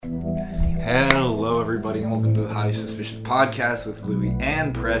Hello, everybody, and welcome to the Highly Suspicious Podcast with Louie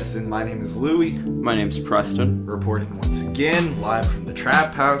and Preston. My name is Louie. My name's Preston. Reporting once again, live from the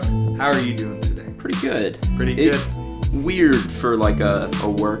Trap House. How are you doing today? Pretty good. Pretty good? Weird for like a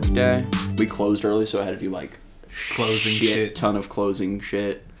work day. We closed early, so I had to do like Closing shit. Ton of closing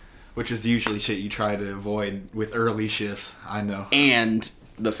shit. Which is usually shit you try to avoid with early shifts, I know. And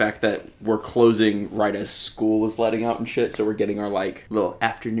the fact that we're closing right as school is letting out and shit, so we're getting our like little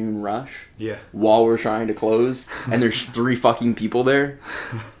afternoon rush. Yeah. While we're trying to close, and there's 3 fucking people there.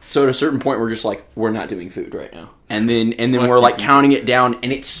 So at a certain point, we're just like, we're not doing food right now. And then we're like counting it down,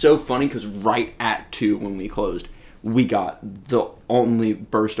 and it's so funny because right at 2 when we closed, we got the only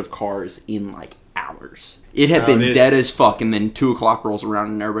burst of cars in like hours. It had been dead as fuck, and then 2 o'clock rolls around,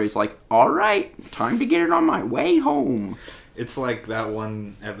 and everybody's like, all right, time to get it on my way home. It's like that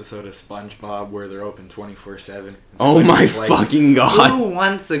one episode of SpongeBob where they're open 24/7. Oh my fucking god. Who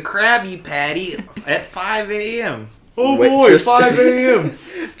wants a Krabby Patty at 5 a.m.? Oh Wait, boy, 5 a.m.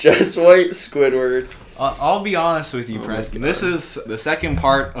 Just wait, Squidward. I'll be honest with you, Preston. This is the second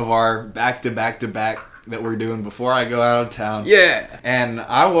part of our back-to-back-to-back that we're doing before I go out of town. Yeah. And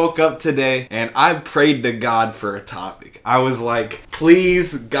I woke up today and I prayed to God for a topic. I was like,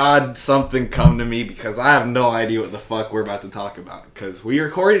 please, God, something come to me because I have no idea what the fuck we're about to talk about. Because we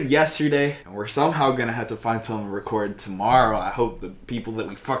recorded yesterday and we're somehow going to have to find something to record tomorrow. I hope the people that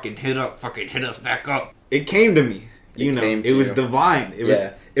we fucking hit us back up. It came to me. It was divine.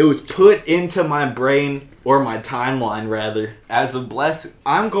 It was put into my brain, or my timeline rather, as a blessing.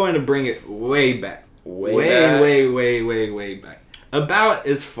 I'm going to bring it way back. Way back. About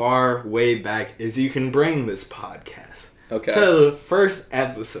as far way back as you can bring this podcast. Okay. To the first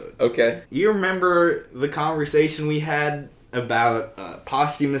episode. Okay. You remember the conversation we had about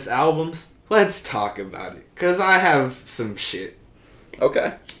posthumous albums? Let's talk about it. Because I have some shit.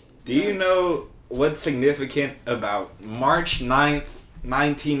 Okay. Do you know what's significant about March 9th,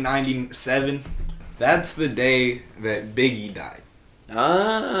 1997? That's the day that Biggie died.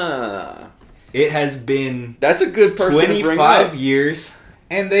 Ah. It has been that's a good person 25 years,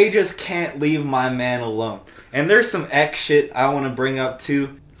 and they just can't leave my man alone. And there's some X shit I want to bring up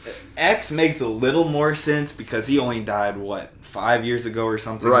too. X makes a little more sense because he only died, 5 years ago or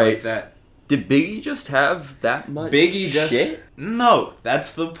something like that. Did Biggie just have that much shit? No,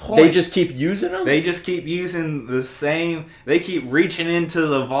 that's the point. They just keep using them? They just keep using the same... They keep reaching into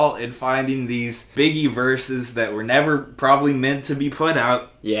the vault and finding these Biggie verses that were never probably meant to be put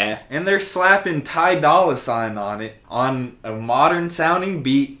out. Yeah. And they're slapping Ty Dolla $ign on it, on a modern-sounding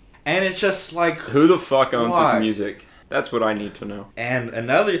beat, and it's just like... Who the fuck owns this music? That's what I need to know. And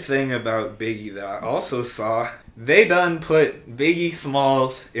another thing about Biggie that I also saw... They done put Biggie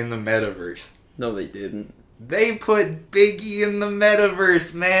Smalls in the metaverse. No, they didn't. They put Biggie in the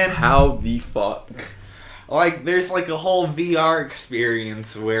metaverse, man. How the fuck? Like, there's like a whole VR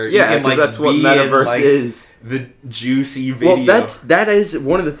experience where you can like that's what be metaverse in, like, is. The juicy video. Well, that is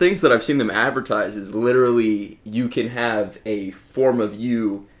one of the things that I've seen them advertise is literally you can have a form of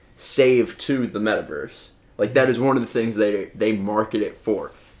you saved to the metaverse. Like, that is one of the things they market it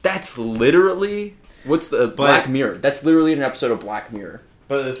for. That's literally... What's the Black Mirror? That's literally an episode of Black Mirror.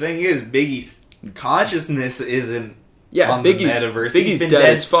 But the thing is, Biggie's consciousness isn't on Biggie's, the metaverse. Biggie's He's been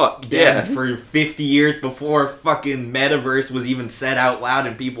dead as fuck. Dead for 50 years before fucking metaverse was even said out loud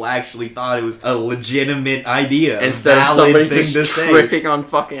and people actually thought it was a legitimate idea. Instead of somebody just tripping on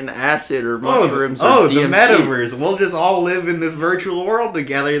fucking acid or mushrooms or DMT. The metaverse. We'll just all live in this virtual world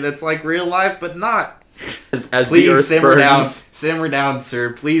together that's like real life, but not. As please the earth simmer burns. Simmer down,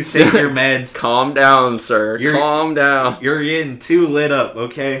 sir. Please take your meds. Calm down, sir. Calm down. You're getting too lit up,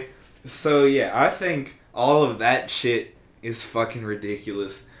 okay? So yeah, I think all of that shit is fucking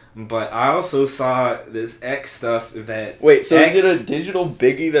ridiculous. But I also saw this X stuff that... Wait, so is it a digital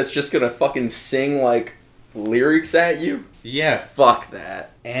Biggie that's just gonna fucking sing, like, lyrics at you? Yeah. Fuck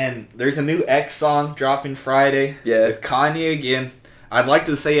that. And there's a new X song dropping Friday. Yeah. With Kanye again. I'd like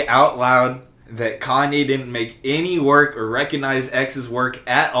to say it out loud that Kanye didn't make any work or recognize X's work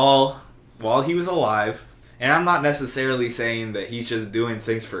at all while he was alive. And I'm not necessarily saying that he's just doing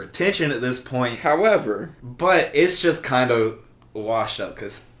things for attention at this point. However. But it's just kind of washed up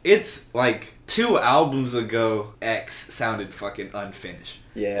because it's like 2 albums ago X sounded fucking unfinished.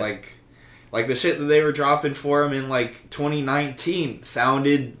 Yeah. Like the shit that they were dropping for him in like 2019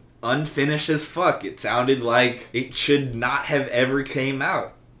 sounded unfinished as fuck. It sounded like it should not have ever came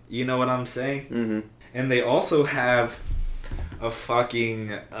out. You know what I'm saying? Mm-hmm. And they also have a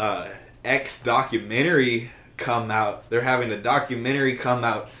fucking X documentary come out. They're having a documentary come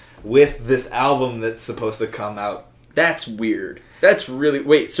out with this album that's supposed to come out. That's weird. That's really...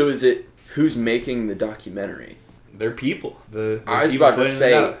 Wait, so is it... Who's making the documentary? They're people. I was about to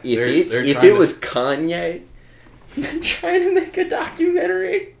say, if it was Kanye trying to make a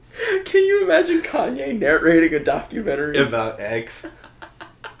documentary, can you imagine Kanye narrating a documentary about X?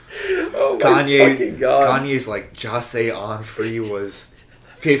 Oh my fucking God. Kanye's like, Jahseh Onfree was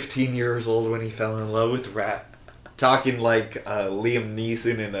 15 years old when he fell in love with rap. Talking like Liam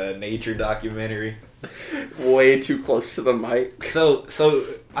Neeson in a nature documentary. Way too close to the mic. So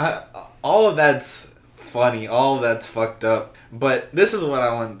all of that's funny. All of that's fucked up. But this is what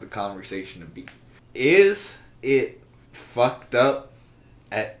I want the conversation to be. Is it fucked up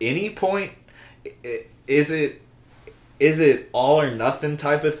at any point? Is it all or nothing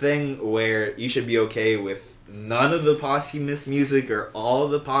type of thing where you should be okay with none of the posthumous music or all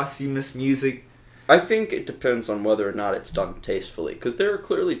of the posthumous music? I think it depends on whether or not it's done tastefully. Because there are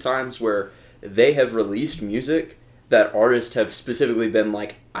clearly times where they have released music that artists have specifically been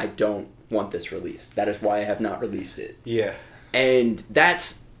like, I don't want this released. That is why I have not released it. Yeah. And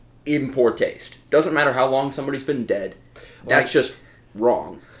that's in poor taste. Doesn't matter how long somebody's been dead. That's just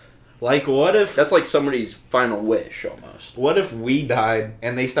wrong. Like, what if... That's like somebody's final wish, almost. What if we died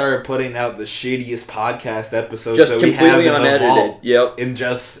and they started putting out the shittiest podcast episodes just that we have in completely unedited. the vault Yep. and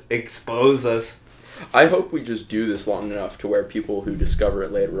just expose us? I hope we just do this long enough to where people who discover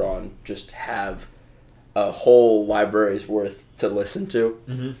it later on just have a whole library's worth to listen to.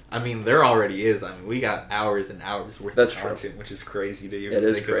 Mm-hmm. I mean, there already is. I mean, we got hours and hours worth of content, which is crazy to even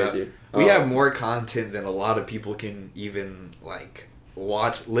think about. It is crazy. We have more content than a lot of people can even, like,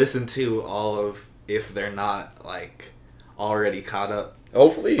 listen to all of if they're not, like, already caught up.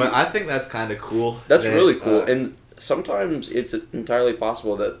 Hopefully. But I think that's kind of cool. That's really cool. And sometimes it's entirely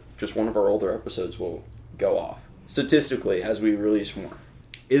possible that just one of our older episodes will go off. Statistically, as we release more.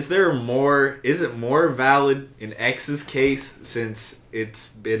 Is it more valid in X's case since it's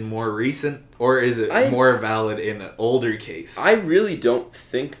been more recent? Or is it more valid in an older case? I really don't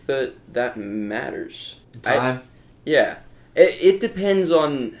think that matters. Time? Yeah. It depends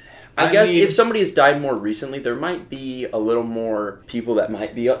on... I guess if somebody has died more recently, there might be a little more people that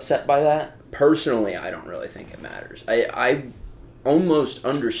might be upset by that. Personally, I don't really think it matters. I almost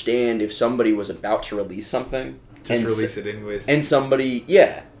understand if somebody was about to release something. Just release it anyways. And somebody,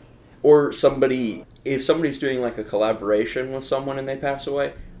 yeah. Or if somebody's doing like a collaboration with someone and they pass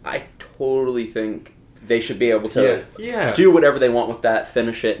away, I totally think they should be able to do whatever they want with that,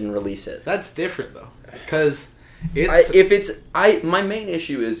 finish it, and release it. That's different though. Because my main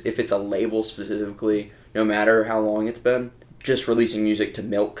issue is if it's a label specifically, no matter how long it's been, just releasing music to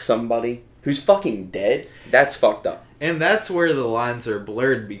milk somebody who's fucking dead, that's fucked up. And that's where the lines are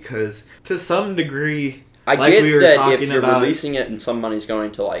blurred because to some degree, I get that if you're releasing it and some money's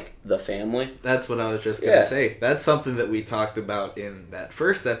going to like the family. That's what I was just going to say. That's something that we talked about in that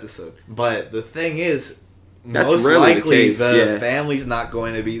first episode. But the thing is, most likely the family's not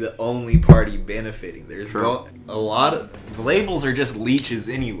going to be the only party benefiting. There's a lot of labels are just leeches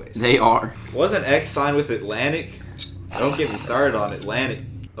anyways. They are. Wasn't X signed with Atlantic? Don't get me started on Atlantic.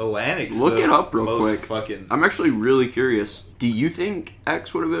 Atlantic's look it up real quick. Fucking... I'm actually really curious. Do you think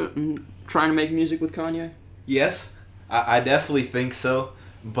X would have been trying to make music with Kanye? Yes, I definitely think so.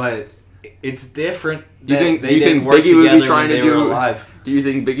 But it's different. Do you think Biggie would be trying to do? Alive. Do you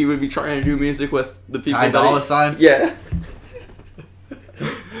think Biggie would be trying to do music with the people? Ty Dolla $ign? Yeah.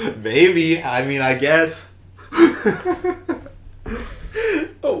 Maybe. I mean, I guess.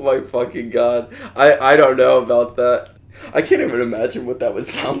 Oh my fucking God. I don't know about that. I can't even imagine what that would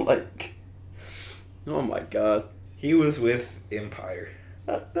sound like. Oh my God. He was with Empire.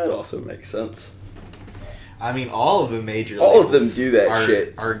 That also makes sense. I mean, all of the major all of them do that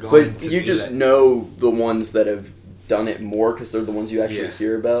shit. But you just know the ones that have done it more because they're the ones you actually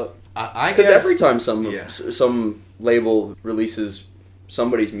hear about. I guess every time some label releases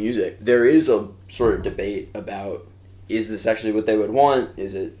somebody's music, there is a sort of debate about, is this actually what they would want?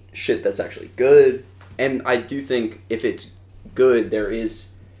 Is it shit that's actually good? And I do think if it's good,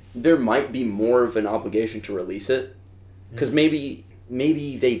 there might be more of an obligation to release it. Because maybe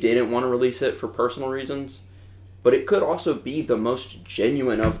they didn't want to release it for personal reasons. But it could also be the most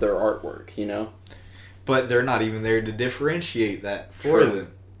genuine of their artwork, you know? But they're not even there to differentiate that for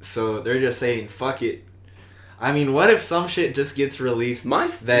them. So they're just saying, fuck it. I mean, what if some shit just gets released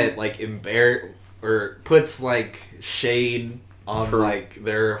that, like, or puts, like, shade on like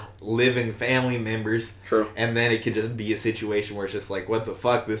their living family members, and then it could just be a situation where it's just like, what the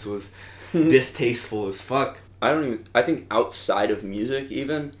fuck, this was distasteful as fuck. I think outside of music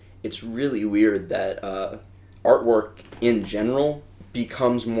even, it's really weird that artwork in general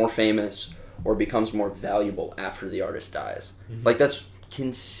becomes more famous or becomes more valuable after the artist dies. Like that's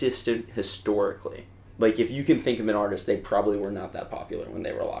consistent historically. Like, if you can think of an artist, they probably were not that popular when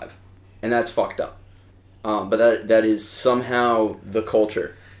they were alive. And that's fucked up. But that is somehow the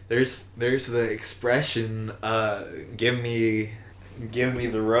culture. There's the expression, give me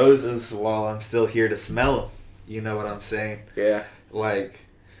the roses while I'm still here to smell them. You know what I'm saying? Yeah. Like,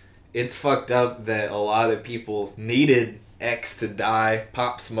 it's fucked up that a lot of people needed X to die,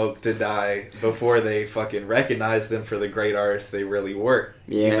 Pop Smoke to die, before they fucking recognized them for the great artists they really were.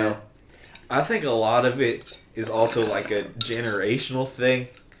 Yeah. You know? I think a lot of it is also like a generational thing,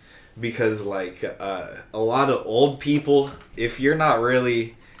 because like a lot of old people, if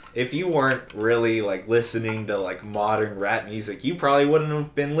you weren't really like listening to like modern rap music, you probably wouldn't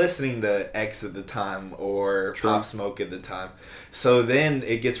have been listening to X at the time or True. Pop Smoke at the time. So then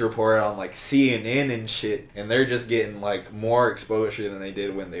it gets reported on like CNN and shit, and they're just getting like more exposure than they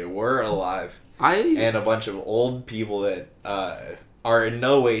did when they were alive. And a bunch of old people that are in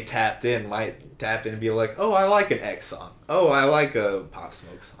no way tapped in might tap in and be like, oh, I like an X song. Oh, I like a Pop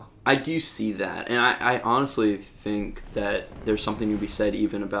Smoke song. I do see that, and I honestly think that there's something to be said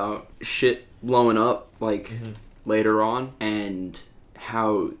even about shit blowing up, like, later on, and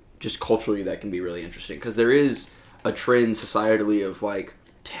how just culturally that can be really interesting. Because there is a trend societally of, like,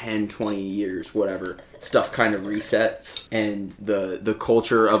 10, 20 years, whatever, stuff kind of resets, and the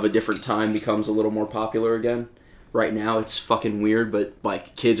culture of a different time becomes a little more popular again. Right now, it's fucking weird, but,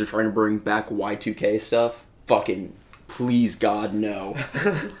 like, kids are trying to bring back Y2K stuff. Fucking... please God, no.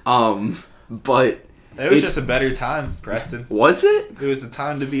 But it was just a better time, Preston. Was it? It was the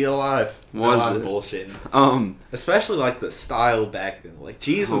time to be alive. Was it? Bullshitting. Especially like the style back then. Like,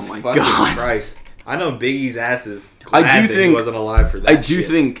 Jesus oh my fucking God. Christ. I know Biggie's ass is glad that he wasn't alive for that. I do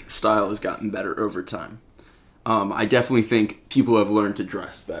think style has gotten better over time. I definitely think people have learned to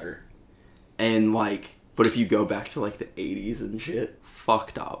dress better. And like, but if you go back to like the 80s and shit,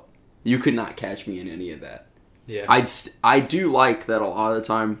 fucked up. You could not catch me in any of that. Yeah. I do like that a lot of the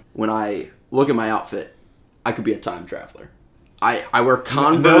time when I look at my outfit, I could be a time traveler. I wear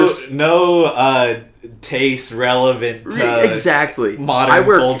Converse. No taste relevant to exactly. modern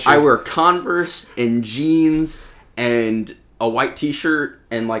culture. I wear Converse and jeans and a white t-shirt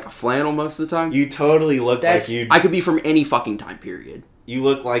and like a flannel most of the time. You totally look like you... I could be from any fucking time period. You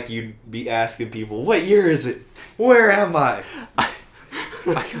look like you'd be asking people, what year is it? Where am I? I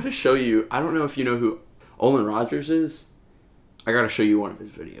gotta show you. I don't know if you know who Olin Rogers is. I gotta show you one of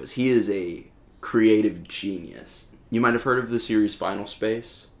his videos. He is a creative genius. You might have heard of the series Final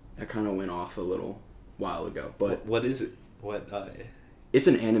Space. That kind of went off a little while ago. But what is it? It's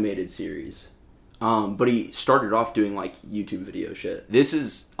an animated series. But he started off doing like YouTube video shit. This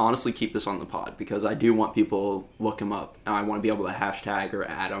is, honestly, keep this on the pod because I do want people to look him up. And I want to be able to hashtag or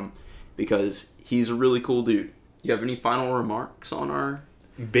add him because he's a really cool dude. You have any final remarks on our...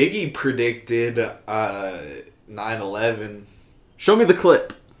 Biggie predicted 9/11. Show me the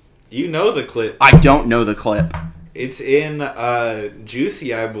clip. You know the clip. I don't know the clip. It's in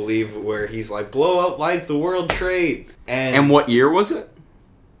Juicy, I believe, where he's like, blow up like the World Trade. And what year was it?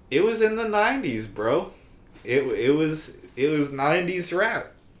 It was in the 90s, bro. It was 90s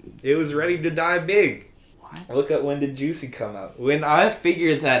rap. It was ready to die big. What? Look at when did Juicy come out. When I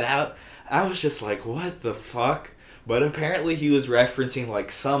figured that out, I was just like, what the fuck? But apparently he was referencing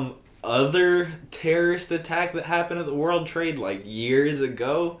like some other terrorist attack that happened at the World Trade like years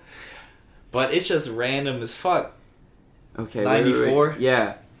ago. But it's just random as fuck. Okay, 94? wait.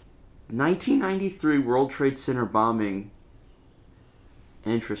 Yeah. 1993 World Trade Center bombing.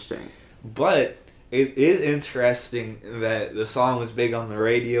 Interesting. But it is interesting that the song was big on the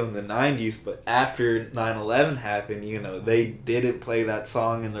radio in the 90s, but after 9/11 happened, you know, they didn't play that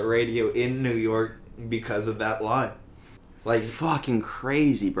song in the radio in New York because of that line. Like, fucking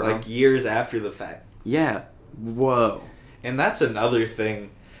crazy, bro. Like years after the fact. Yeah. Whoa. And that's another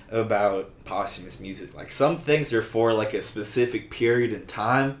thing about posthumous music. Like, some things are for like a specific period in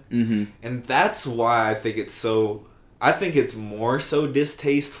time. Mm-hmm. And that's why I think it's more so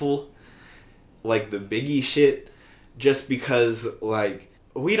distasteful, like the Biggie shit, just because, like,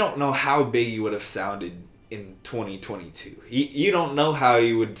 we don't know how Biggie would have sounded in 2022. You don't know how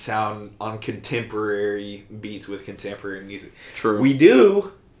he would sound on contemporary beats with contemporary music. True. We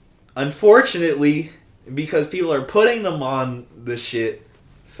do, unfortunately, because people are putting them on the shit.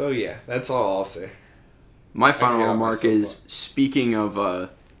 So yeah, that's all I'll say. My final remark is, speaking of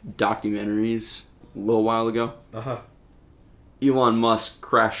documentaries, a little while ago, Elon Musk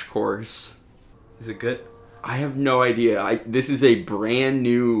Crash Course. Is it good? I have no idea. This is a brand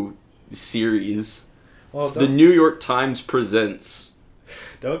new series. Well, the New York Times presents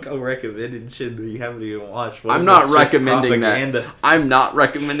Don't go recommending shit that you haven't even watched. What I'm if not it's just recommending propaganda? that. I'm not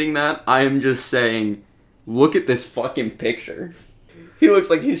recommending that. I am just saying, look at this fucking picture. He looks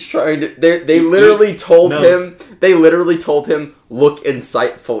like he's trying to. They literally told him. They literally told him, "Look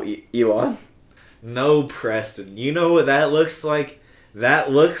insightful, Elon." No, Preston. You know what that looks like?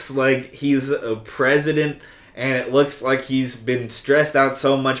 That looks like he's a president, and it looks like he's been stressed out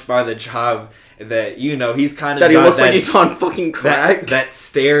so much by the job that, you know, he's kind of That he looks like he's on fucking crack. That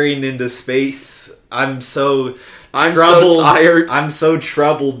staring into space. I'm so tired. I'm so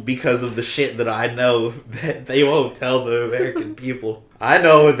troubled because of the shit that I know that they won't tell the American people. I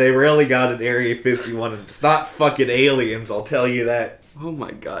know what they really got in Area 51, and it's not fucking aliens, I'll tell you that. Oh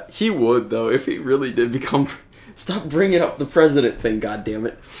my god. He would, though, if he really did become... Stop bringing up the president thing,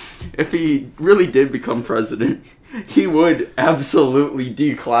 goddammit. If he really did become president, he would absolutely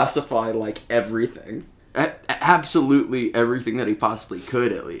declassify, like, everything. Absolutely everything that he possibly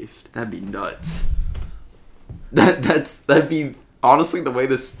could, at least. That'd be nuts. That'd be... Honestly, the way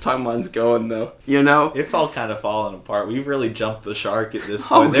this timeline's going, though, you know? It's all kind of falling apart. We've really jumped the shark at this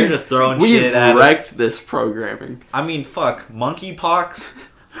point. They're just throwing shit at us. We've wrecked this programming. I mean, fuck. Monkeypox?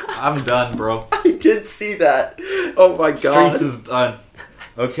 I'm done, bro. I did see that. Oh my god. Streets is done.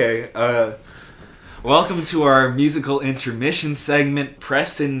 Okay, welcome to our musical intermission segment.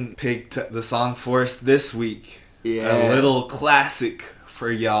 Preston picked the song for us this week. Yeah. A little classic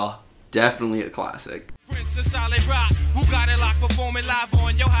for y'all. Definitely a classic. Prince of solid rock, who got it locked, performing live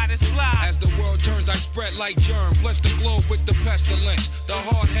on your hottest fly. As the world turns, I spread like germ. Bless the globe with the pestilence. The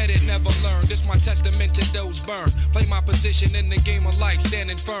hard-headed never learn. This my testament to those burned. Play my position in the game of life,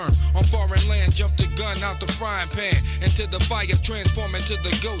 standing firm. On foreign land, jump the gun out the frying pan. Into the fire, transform into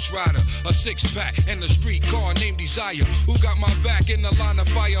the Ghost Rider. A six-pack and a street car named Desire. Who got my back in the line of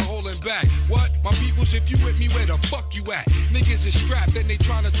fire, holding back? What? My peoples, if you with me, where the fuck you at? Niggas is strapped and they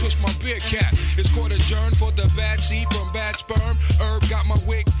trying to twist my beer cap. It's called a journey for the bad seed from bad sperm. Herb got my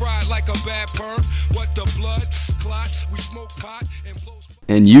wig fried like a bad perm. What the blood clots? We smoke pot and blow.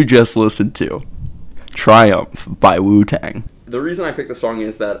 And you just listened to Triumph by Wu-Tang. The reason I picked the song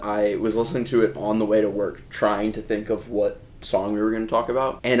is that I was listening to it on the way to work, trying to think of what song we were going to talk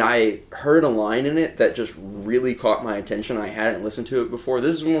about, and I heard a line in it that just really caught my attention. I hadn't listened to it before.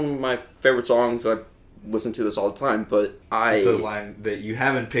 This is one of my favorite songs. I listen to this all the time, but It's a line that you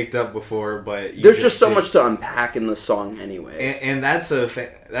haven't picked up before, but there's just so much to unpack in the song anyways. And that's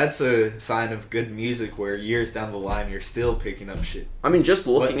a sign of good music, where years down the line you're still picking up shit. I mean, just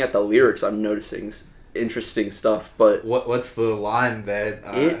looking at the lyrics, I'm noticing interesting stuff, but what's the line that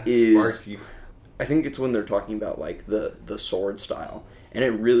sparks you? I think it's when they're talking about, like, the sword style, and it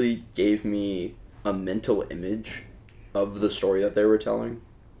really gave me a mental image of the story that they were telling.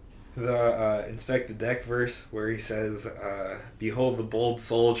 The Inspect the Deck verse where he says, "Behold the bold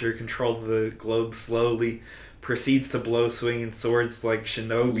soldier control the globe slowly, proceeds to blow swinging swords like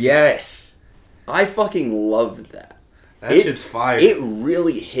shinobi." Yes! I fucking loved that. That shit's fire. It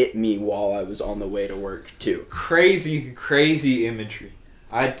really hit me while I was on the way to work, too. Crazy imagery.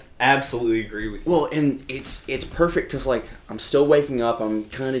 I absolutely agree with you. Well, and it's perfect because, like, I'm still waking up, I'm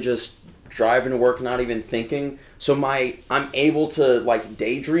kind of just driving to work, not even thinking. So I'm able to, like,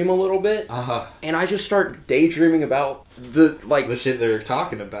 daydream a little bit. And I just start daydreaming about the shit they're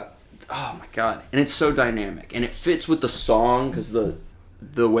talking about. Oh my god. And it's so dynamic. And it fits with the song because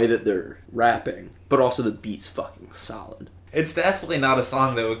the way that they're rapping. But also the beat's fucking solid. It's definitely not a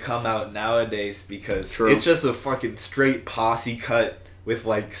song that would come out nowadays because True. It's just a fucking straight posse cut with,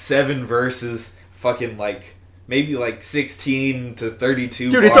 like, 7 verses, fucking, like, maybe like 16 to 32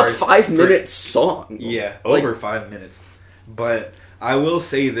 Dude, bars. it's a 5-minute song. Yeah, Like, over 5 minutes. But I will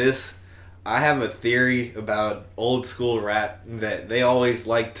say this. I have a theory about old school rap that they always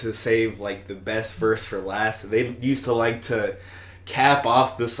like to save, like, the best verse for last. They used to like to cap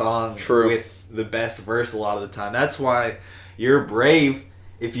off the song with the best verse a lot of the time. That's why you're brave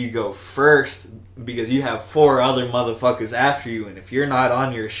if you go first, because you have 4 other motherfuckers after you, and if you're not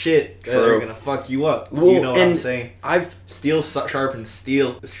on your shit, they're gonna fuck you up. Well, you know what I'm saying? Steel sharpens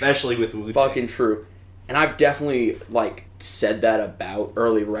steel, especially with Wu-Tang. Fucking true. And I've definitely, like, said that about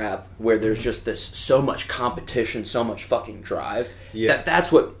early rap, where there's just this so much competition, so much fucking drive. Yeah.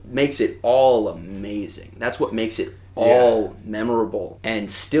 That's what makes it all amazing. That's what makes it all memorable and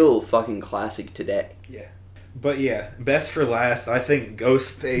still fucking classic today. Yeah. But yeah, best for last, I think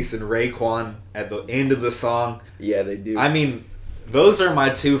Ghostface and Raekwon at the end of the song. Yeah, they do. I mean, those are my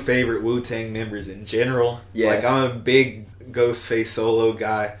 2 favorite Wu-Tang members in general. Yeah. Like, I'm a big Ghostface solo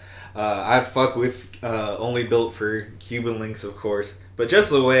guy. I fuck with Only Built for Cuban Links, of course. But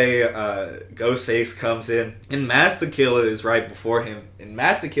just the way Ghostface comes in, and Master Killa is right before him, and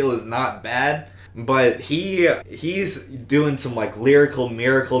Master Killa is not bad, but he's doing some like lyrical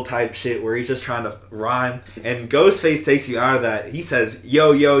miracle type shit where he's just trying to rhyme, and Ghostface takes you out of that. He says,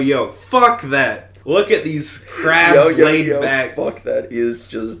 yo, yo, yo, fuck that. Look at these crabs laid back. Fuck that is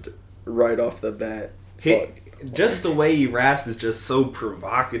just right off the bat. Just the way he raps is just so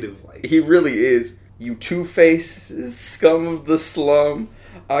provocative. Like he really is. You two-faced scum of the slum,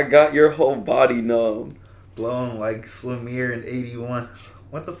 I got your whole body numb. Blown like Slamir in 81.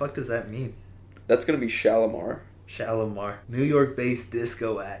 What the fuck does that mean? That's gonna be Shalimar. Shalimar. New York-based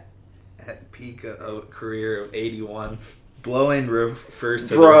disco at peak of career of 81. Blowing refers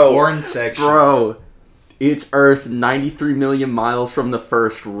to the horn section. Bro, it's Earth 93 million miles from the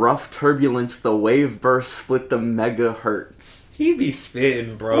first. Rough turbulence, the wave burst split the megahertz. He be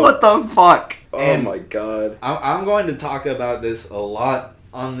spitting, bro. What the fuck? And oh my god. I'm going to talk about this a lot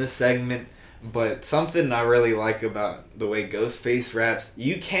on this segment, but something I really like about the way Ghostface raps,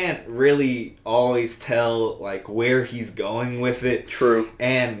 you can't really always tell like where he's going with it. True.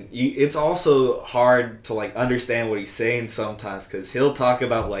 And it's also hard to like understand what he's saying sometimes, because he'll talk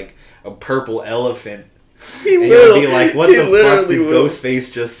about like a purple elephant. And you'll be like, what the fuck did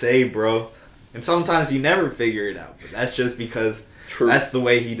Ghostface just say, bro? And sometimes you never figure it out. But that's just because that's the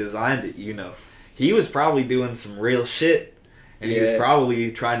way he designed it, you know. He was probably doing some real shit. And he was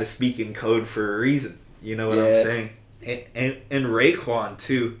probably trying to speak in code for a reason. You know what I'm saying? And Raekwon,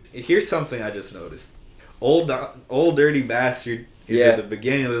 too. Here's something I just noticed. Old Dirty Bastard is at the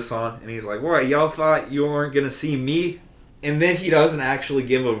beginning of the song. And he's like, what, y'all thought you weren't going to see me? And then he doesn't actually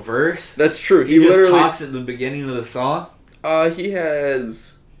give a verse. That's true. He just talks at the beginning of the song. He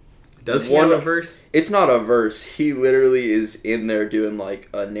has... Does he have a verse? It's not a verse. He literally is in there doing like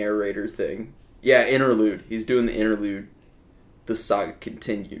a narrator thing. Yeah, interlude. He's doing the interlude. The saga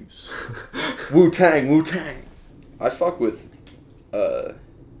continues. Wu-Tang, Wu-Tang. I fuck with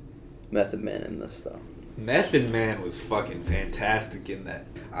Method Man in this though. Method Man was fucking fantastic in that.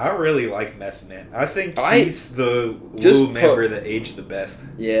 I really like Method Man. I think he's the Wu member that aged the best.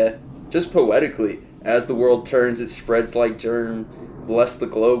 Yeah. Just poetically. As the world turns, it spreads like germ. Bless the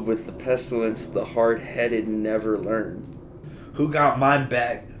globe with the pestilence, the hard-headed never learn. Who got my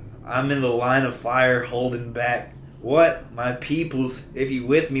back? I'm in the line of fire holding back. What? My peoples, if you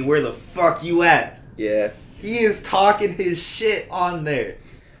with me, where the fuck you at? Yeah. He is talking his shit on there.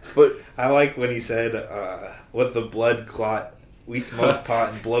 But I like when he said, with the blood clot, we smoke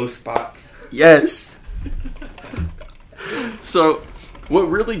pot and blow spots. Yes. So, what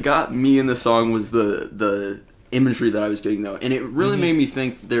really got me in the song was the imagery that I was getting, though. And it really made me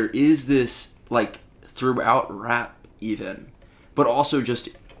think there is this, like, throughout rap, even, but also just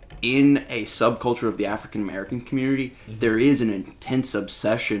in a subculture of the African American community, there is an intense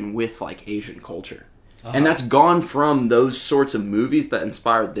obsession with, like, Asian culture. And that's gone from those sorts of movies that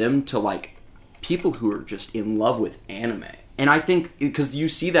inspired them to, like, people who are just in love with anime. And I think, because you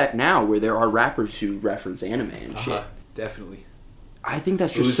see that now, where there are rappers who reference anime and shit. Definitely. I think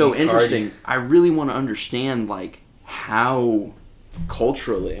that's just so interesting. I really want to understand, like, how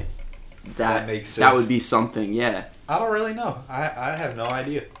culturally that makes sense. That would be something, yeah. I don't really know. I have no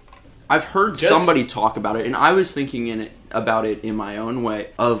idea. I've heard somebody talk about it, and I was thinking about it in my own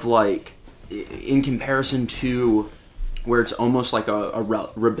way, of, like, in comparison to where it's almost like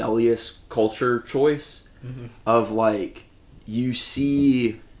a rebellious culture choice of, like, you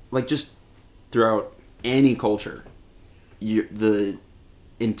see, like, just throughout any culture, the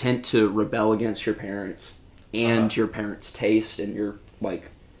intent to rebel against your parents and your parents' taste and your,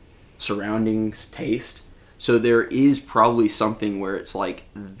 like, surroundings taste. So there is probably something where it's like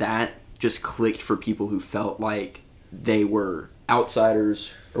that just clicked for people who felt like they were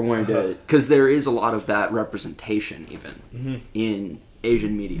outsiders or wanted to, because there is a lot of that representation even in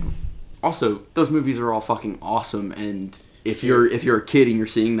Asian media. Also, those movies are all fucking awesome, and if you're a kid and you're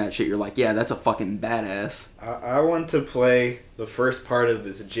seeing that shit, you're like, yeah, that's a fucking badass. I want to play the first part of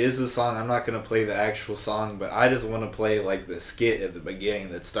this Jizza song. I'm not going to play the actual song, but I just want to play, like, the skit at the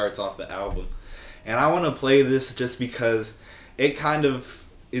beginning that starts off the album. And I want to play this just because it kind of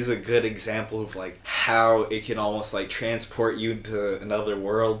is a good example of, like, how it can almost, like, transport you to another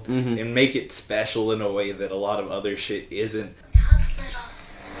world and make it special in a way that a lot of other shit isn't. When I was little,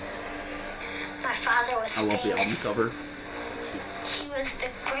 my father was I love the album famous. cover. He was the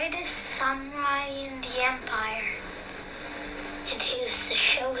greatest samurai in the empire, and he was the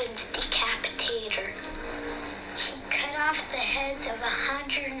shogun's decapitator. He cut off the heads of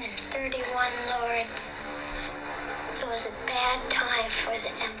 131 lords. It was a bad time for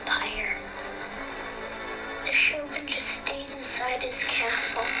the empire. The shogun just stayed inside inside his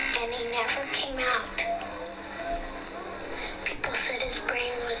castle, and he never came out. People said his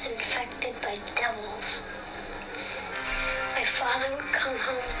brain was infected by devils. My father would come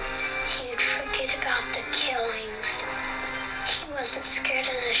home, he would forget about the killings. He wasn't scared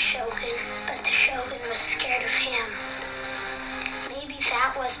of the Shogun, but the Shogun was scared of him. Maybe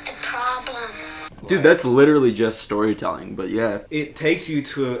that was the problem. Dude, that's literally just storytelling, but yeah. It takes you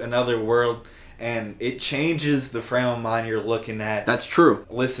to another world, and it changes the frame of mind you're looking at. That's true.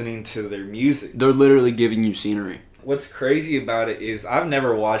 Listening to their music. They're literally giving you scenery. What's crazy about it is I've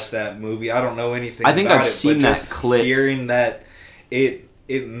never watched that movie. I don't know anything I think about I've it, seen but that just clip. Hearing that,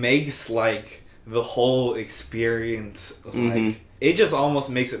 it makes, like, the whole experience, like, it just almost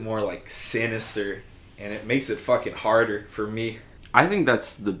makes it more, like, sinister, and it makes it fucking harder for me. I think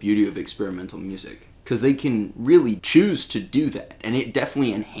that's the beauty of experimental music, because they can really choose to do that, and it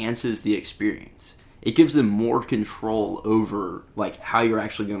definitely enhances the experience. It gives them more control over, like, how you're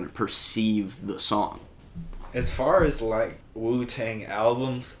actually going to perceive the song. As far as, like, Wu-Tang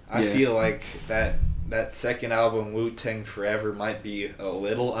albums, I feel like that second album, Wu-Tang Forever, might be a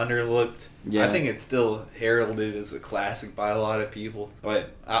little underlooked. Yeah. I think it's still heralded as a classic by a lot of people.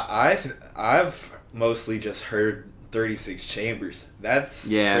 But I've mostly just heard 36 Chambers. That's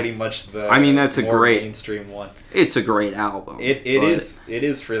pretty much the that's a more great mainstream one. It's a great album. It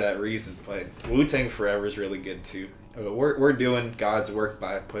is for that reason. But Wu-Tang Forever is really good too. We're doing God's work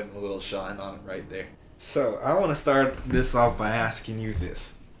by putting a little shine on it right there. So I want to start this off by asking you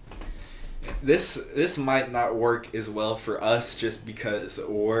this. This might not work as well for us just because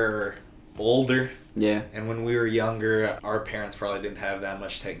we're older. Yeah. And when we were younger, our parents probably didn't have that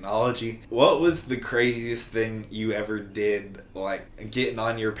much technology. What was the craziest thing you ever did, like getting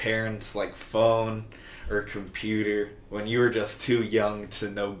on your parents' like phone or computer when you were just too young to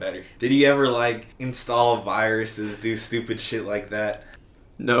know better? Did you ever like install viruses, do stupid shit like that?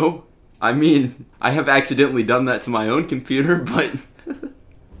 No. I mean, I have accidentally done that to my own computer, but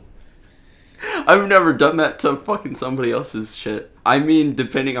I've never done that to fucking somebody else's shit. I mean,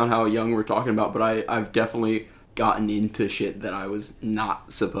 depending on how young we're talking about, but I've definitely gotten into shit that I was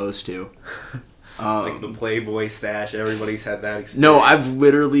not supposed to. Like the Playboy stash, everybody's had that experience. No, I've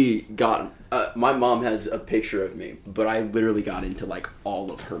literally gotten... my mom has a picture of me, but I literally got into, like,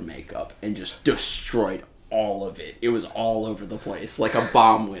 all of her makeup and just destroyed all of it. It was all over the place. Like a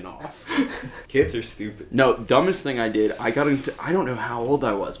bomb went off. Kids are stupid. No, dumbest thing I did, I got into... I don't know how old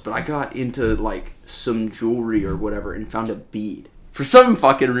I was, but I got into, like, some jewelry or whatever and found a bead. For some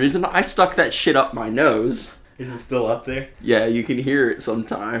fucking reason, I stuck that shit up my nose. Is it still up there? Yeah, you can hear it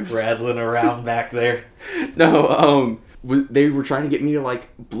sometimes. Rattling around back there. No, they were trying to get me to, like,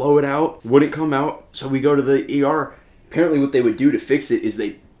 blow it out. Wouldn't come out, so we go to the ER. Apparently what they would do to fix it is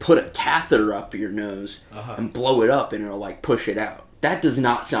they put a catheter up your nose and blow it up and it'll, like, push it out. That does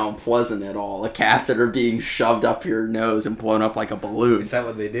not sound pleasant at all. A catheter being shoved up your nose and blown up like a balloon. Is that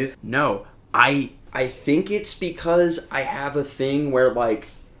what they did? No. I think it's because I have a thing where, like,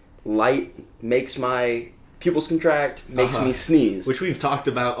 light makes my pupils contract, makes me sneeze. Which we've talked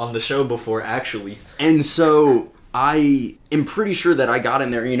about on the show before, actually. And so I am pretty sure that I got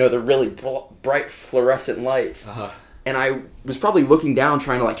in there, you know, the really bright fluorescent lights. And I was probably looking down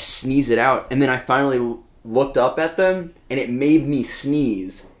trying to, like, sneeze it out. And then I finally looked up at them, and it made me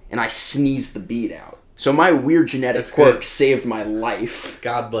sneeze. And I sneezed the bead out. So my weird genetic quirk saved my life.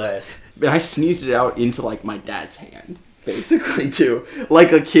 God bless. And I sneezed it out into, like, my dad's hand. Basically, too.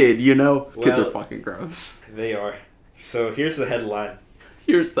 Like a kid, you know? Kids are fucking gross. They are. So here's the headline.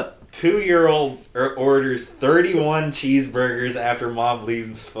 Here's the... 2-year-old orders 31 cheeseburgers after mom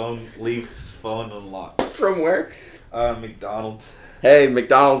leaves phone unlocked. From where? McDonald's. Hey,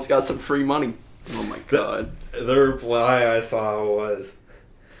 McDonald's got some free money. Oh my god. The reply I saw was,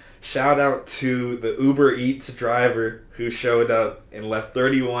 shout out to the Uber Eats driver who showed up and left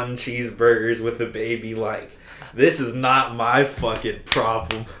 31 cheeseburgers with a baby like, this is not my fucking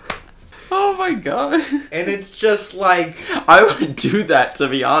problem. Oh my god. And it's just like... I would do that, to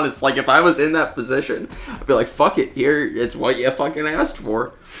be honest. Like, if I was in that position, I'd be like, fuck it, here, it's what you fucking asked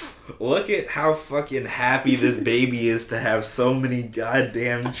for. Look at how fucking happy this baby is to have so many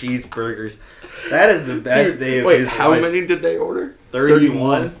goddamn cheeseburgers. That is the best day of his life. How many did they order?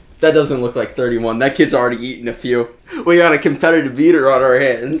 31. That doesn't look like 31. That kid's already eaten a few. We got a competitive eater on our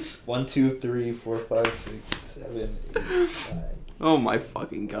hands. 1, 2, 3, 4, 5, 6, 7, 8, 9. Oh my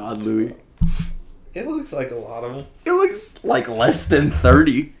fucking god, Louis. It looks like a lot of them. It looks like less than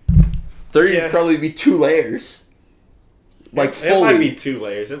 30. 30 would probably be 2 layers. Like, fully. It might be 2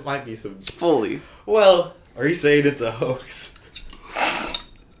 layers. It might be some... Fully. Well, are you saying it's a hoax?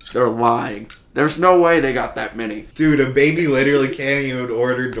 They're lying. There's no way they got that many. Dude, a baby literally can't even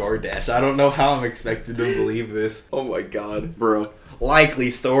order DoorDash. I don't know how I'm expected to believe this. Oh my god, bro. Likely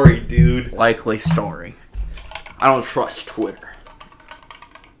story, dude. Likely story. I don't trust Twitter.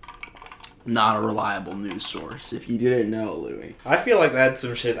 Not a reliable news source, if you didn't know, Louis. I feel like that's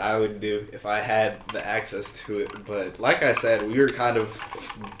some shit I would do if I had the access to it. But like I said, we were kind of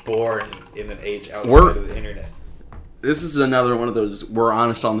born in an age outside of the internet. This is another one of those we're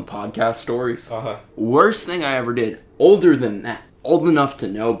honest on the podcast stories. Uh-huh. Worst thing I ever did, older than that, old enough to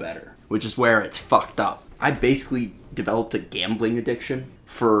know better, which is where it's fucked up. I basically developed a gambling addiction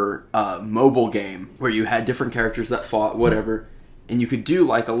for a mobile game where you had different characters that fought, whatever, and you could do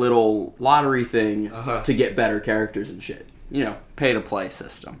like a little lottery thing to get better characters and shit. You know, pay-to-play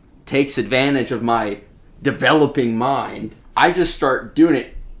system. Takes advantage of my developing mind. I just start doing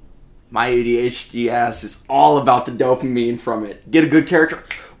it. My ADHD ass is all about the dopamine from it. Get a good character.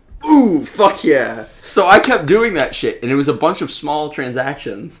 Ooh, fuck yeah. So I kept doing that shit, and it was a bunch of small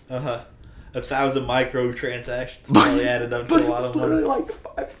transactions. 1,000 microtransactions probably added up to a lot of money. It was literally like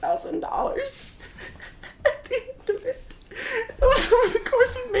 $5,000 at the end of it. That was over the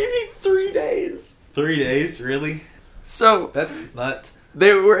course of maybe 3 days. 3 days? Really? So That's nuts.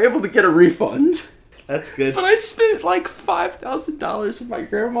 they were able to get a refund. That's good. But I spent like $5,000 of my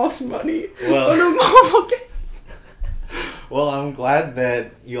grandma's money Well- on a mobile game. Well, I'm glad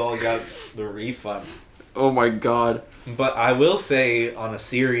that you all got the refund. Oh my god. But I will say, on a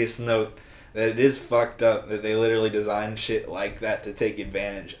serious note, that it is fucked up that they literally designed shit like that to take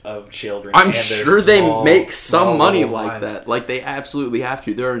advantage of children. I'm and their sure they small- make some small money little like minds. that. Like, they absolutely have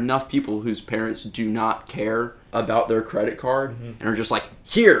to. There are enough people whose parents do not care about their credit card and are just like,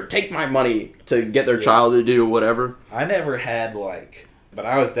 here, take my money to get their child to do whatever. I never had, like... But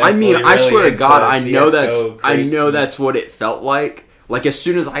I was I definitely mean, I really swear to into God, I CS:GO, know that's what it felt like. Like, as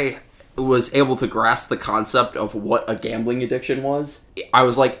soon as I was able to grasp the concept of what a gambling addiction was, I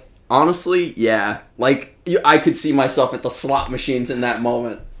was like, honestly, yeah. Like, I could see myself at the slot machines in that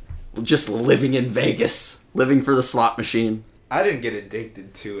moment. Just living in Vegas. Living for the slot machine. I didn't get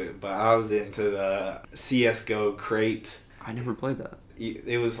addicted to it, but I was into the CS:GO crate. I never played that.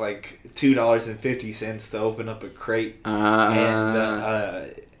 It was like $2.50 to open up a crate,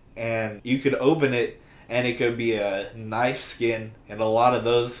 and you could open it, and it could be a knife skin, and a lot of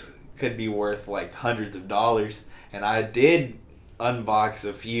those could be worth like hundreds of dollars. And I did unbox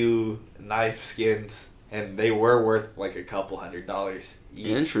a few knife skins, and they were worth like a couple $100 each.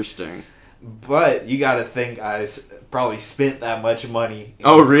 Interesting. But you got to think I probably spent that much money.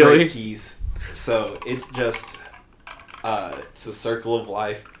 Oh, really? Crate keys. So it's just. It's a circle of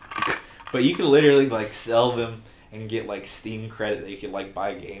life. But you can literally like sell them and get like Steam credit that you can like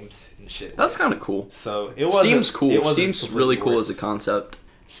buy games and shit. That's kind of cool. So it was Steam's cool. It wasn't Steam's really cool worthless. as a concept.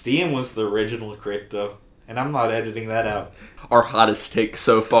 Steam was the original crypto, and I'm not editing that out. Our hottest take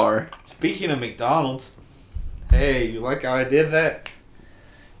so far. Speaking of McDonald's, hey, you like how I did that?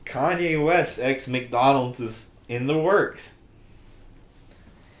 Kanye West ex McDonald's is in the works.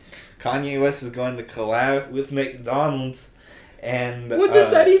 Kanye West is going to collab with McDonald's, and What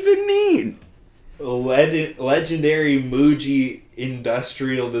does that even mean? legendary Muji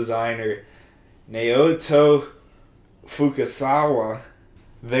industrial designer Naoto Fukasawa,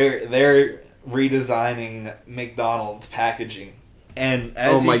 they're redesigning McDonald's packaging, and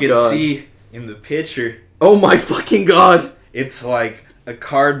as you can see in the picture, Oh my fucking god! it's like a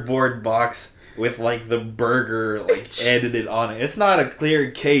cardboard box with like the burger like edited on it. It's not a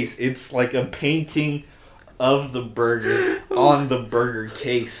clear case. It's like a painting of the burger on the burger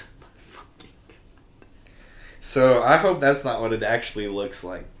case. So I hope that's not what it actually looks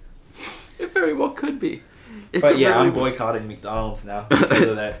like. It very well could be. But yeah, I'm boycotting McDonald's now because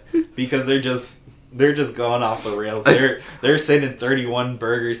of that. Because they're just going off the rails. They're sending 31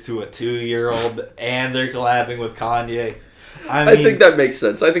 burgers to a 2-year-old, and they're collabing with Kanye. I think that makes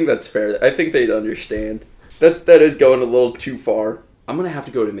sense. I think that's fair. I think they'd understand. That is going a little too far. I'm gonna have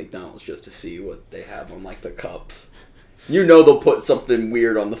to go to McDonald's just to see what they have on like the cups. You know they'll put something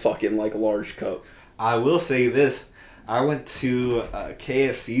weird on the fucking like large cup. I will say this. I went to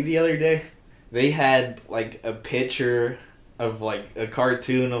KFC the other day. They had like a picture of like a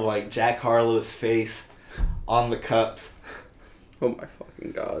cartoon of like Jack Harlow's face on the cups. Oh my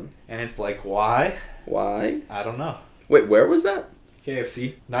fucking god. And it's like, why? Why? I don't know. Wait, where was that?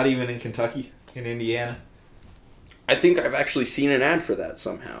 KFC. Not even in Kentucky. In Indiana. I think I've actually seen an ad for that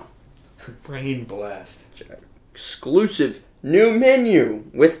somehow. Brain blast. Exclusive new menu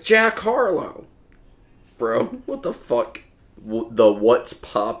with Jack Harlow. Bro, what the fuck? The What's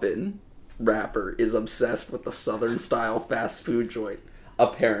Poppin' rapper is obsessed with the Southern style fast food joint.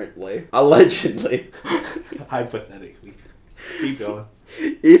 apparently, allegedly, Hypothetically. Keep going.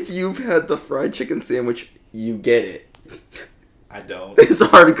 if you've had the fried chicken sandwich, you get it. I don't. This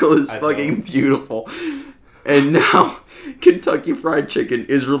article is I fucking don't. beautiful. And now, Kentucky Fried Chicken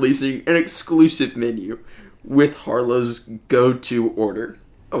is releasing an exclusive menu with Harlow's go-to order.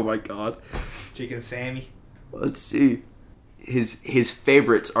 Oh my god. Chicken Sammy. Let's see. His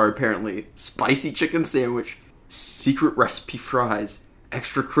favorites are apparently spicy chicken sandwich, secret recipe fries,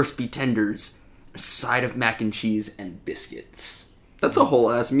 extra crispy tenders, a side of mac and cheese, and biscuits. That's a whole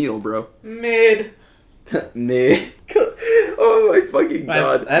ass meal, bro. Mid. Mid. Oh my fucking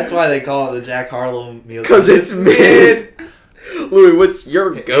god. That's why they call it the Jack Harlow meal. Because it's mid. Louis, what's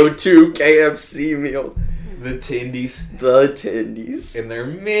your go-to KFC meal? The Tindies. The Tindies. And they're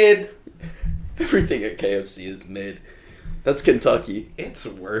mid. Everything at KFC is mid. That's Kentucky. It's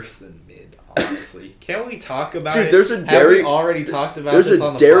worse than mid, honestly. Can we talk about Dude, it? there's a Have Dairy... we already talked about There's this a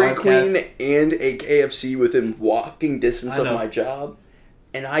on the Dairy podcast? Queen and a KFC within walking distance I of know. my job.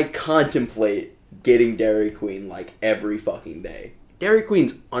 And I contemplate getting Dairy Queen like every fucking day. Dairy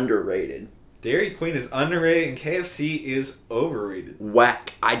Queen's underrated. Dairy Queen is underrated and KFC is overrated.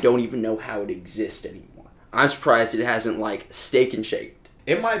 Whack. I don't even know how it exists anymore. I'm surprised it hasn't like Steak and Shaked.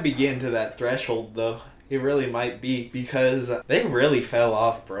 It might be getting to that threshold, though. It really might be, because they really fell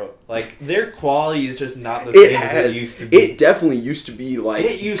off, bro. Like, their quality is just not the same as it used to be. It definitely used to be, like,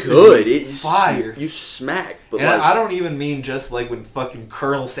 It used to good. be It fire. You smack. But, And like, I don't even mean just, like, when fucking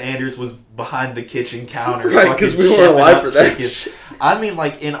Colonel Sanders was behind the kitchen counter. Right, fucking 'cause we weren't chefing alive up for that chicken. shit. I mean,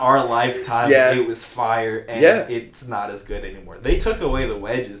 like, in our lifetime, Yeah. it was fire, and Yeah. it's not as good anymore. They took away the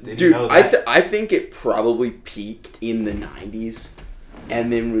wedges. Did dude, you know that? I think it probably peaked in the 90s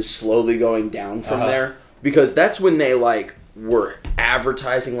and then was slowly going down from there. Because that's when they, like, were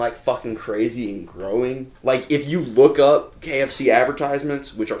advertising like fucking crazy and growing. Like, if you look up KFC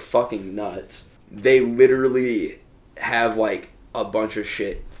advertisements, which are fucking nuts, they literally have, like, a bunch of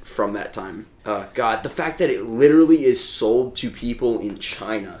shit from that time. God, the fact that it literally is sold to people in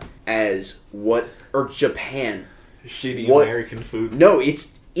China as what, or Japan. Shitty what- American food. No,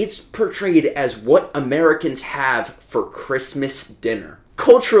 it's portrayed as what Americans have for Christmas dinner.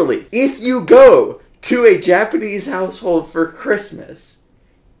 Culturally, if you go to a Japanese household for Christmas,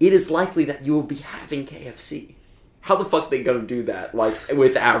 it is likely that you will be having KFC. How the fuck they gonna do that, like,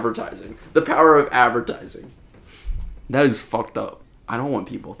 with advertising? The power of advertising. That is fucked up. I don't want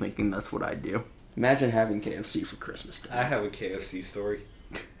people thinking that's what I do. Imagine having KFC for Christmas dinner. I have a KFC story.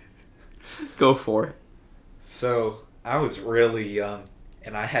 Go for it. So, I was really young,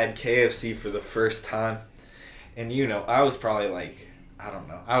 and I had KFC for the first time. And, you know, I was probably like, I don't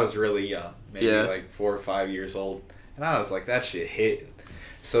know, I was really young. Maybe like 4 or 5 years old. And I was like, that shit hit.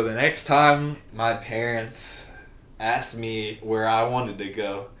 So the next time my parents asked me where I wanted to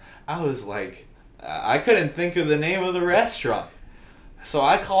go, I was like, I couldn't think of the name of the restaurant. So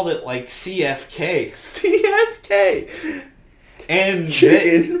I called it like CFK. CFK! And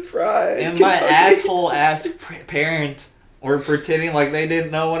Chicken fried. and my Kentucky. asshole ass parents were pretending like they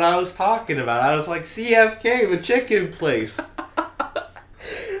didn't know what I was talking about. I was like, CFK, the chicken place.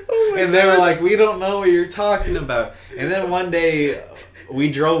 Oh my And they were God. like, we don't know what you're talking about. And then one day,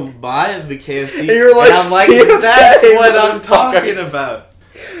 we drove by the KFC, And you're like, and I'm like, CFK, that's what I'm talking motherfuckers. about.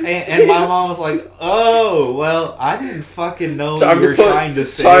 And my mom was like, oh, well, I didn't fucking know what Time you were to put, trying to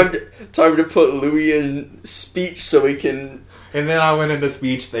say. time to put Louis in speech so he can... And then I went into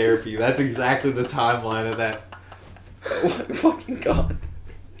speech therapy. That's exactly the timeline of that. Oh my fucking god.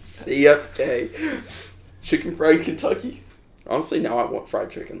 CFK. Chicken fried Kentucky. Honestly, now I want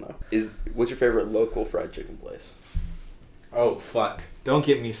fried chicken, though. What's your favorite local fried chicken place? Oh, fuck. Don't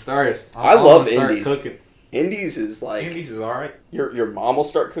get me started. I love gonna start Indies. cooking. Indies is like... Indies is alright. Your mom will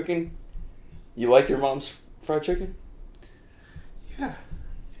start cooking? You like your mom's fried chicken? Yeah.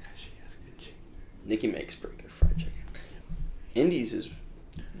 Yeah, she has good chicken. Nikki makes pretty good fried chicken. Indies is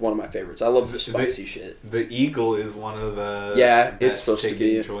one of my favorites. I love the spicy shit. The Eagle is one of the Yeah, it's best supposed to chicken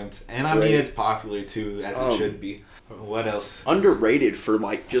be joints. And I mean, great. it's popular too, as it should be. What else? Underrated for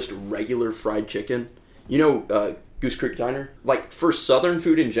like just regular fried chicken. You know, Goose Creek Diner? Like, for Southern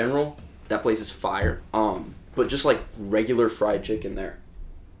food in general, that place is fire. But just like regular fried chicken there.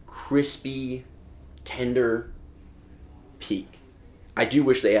 Crispy, tender, peak. I do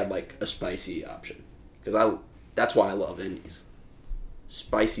wish they had like a spicy option. Because that's why I love Indies.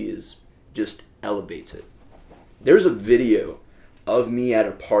 Spicy is just elevates it. There's a video of me at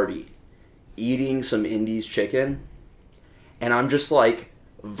a party eating some Indies chicken, and I'm just like,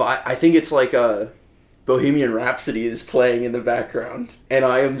 I think it's like a Bohemian Rhapsody is playing in the background, and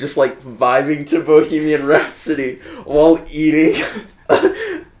I am just like vibing to Bohemian Rhapsody while eating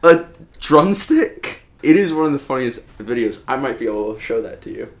A drumstick? It is one of the funniest videos. I might be able to show that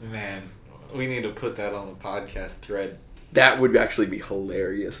to you. Man, we need to put that on the podcast thread. That would actually be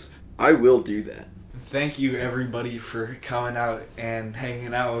hilarious. I will do that. Thank you, everybody, for coming out and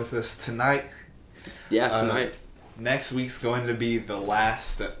hanging out with us tonight. Yeah, tonight. Next week's going to be the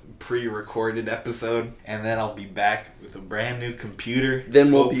last pre-recorded episode, and then I'll be back with a brand new computer.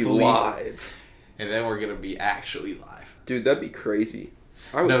 Then we'll be live. And then we're going to be actually live. Dude, that'd be crazy.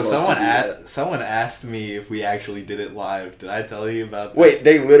 I would No, love someone to do that. someone asked me if we actually did it live. Did I tell you about that? Wait,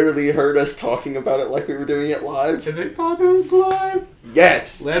 they literally heard us talking about it like we were doing it live? And they thought it was live?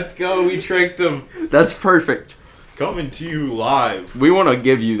 Yes! Let's go, we tricked them. That's perfect. Coming to you live. We want to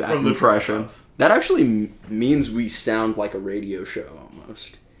give you that From the impression. Trap House. That actually means we sound like a radio show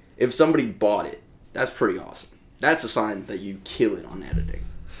almost. If somebody bought it, that's pretty awesome. That's a sign that you kill it on editing.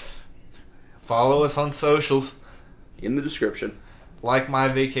 Follow us on socials. In the description. Like my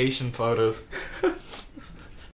vacation photos.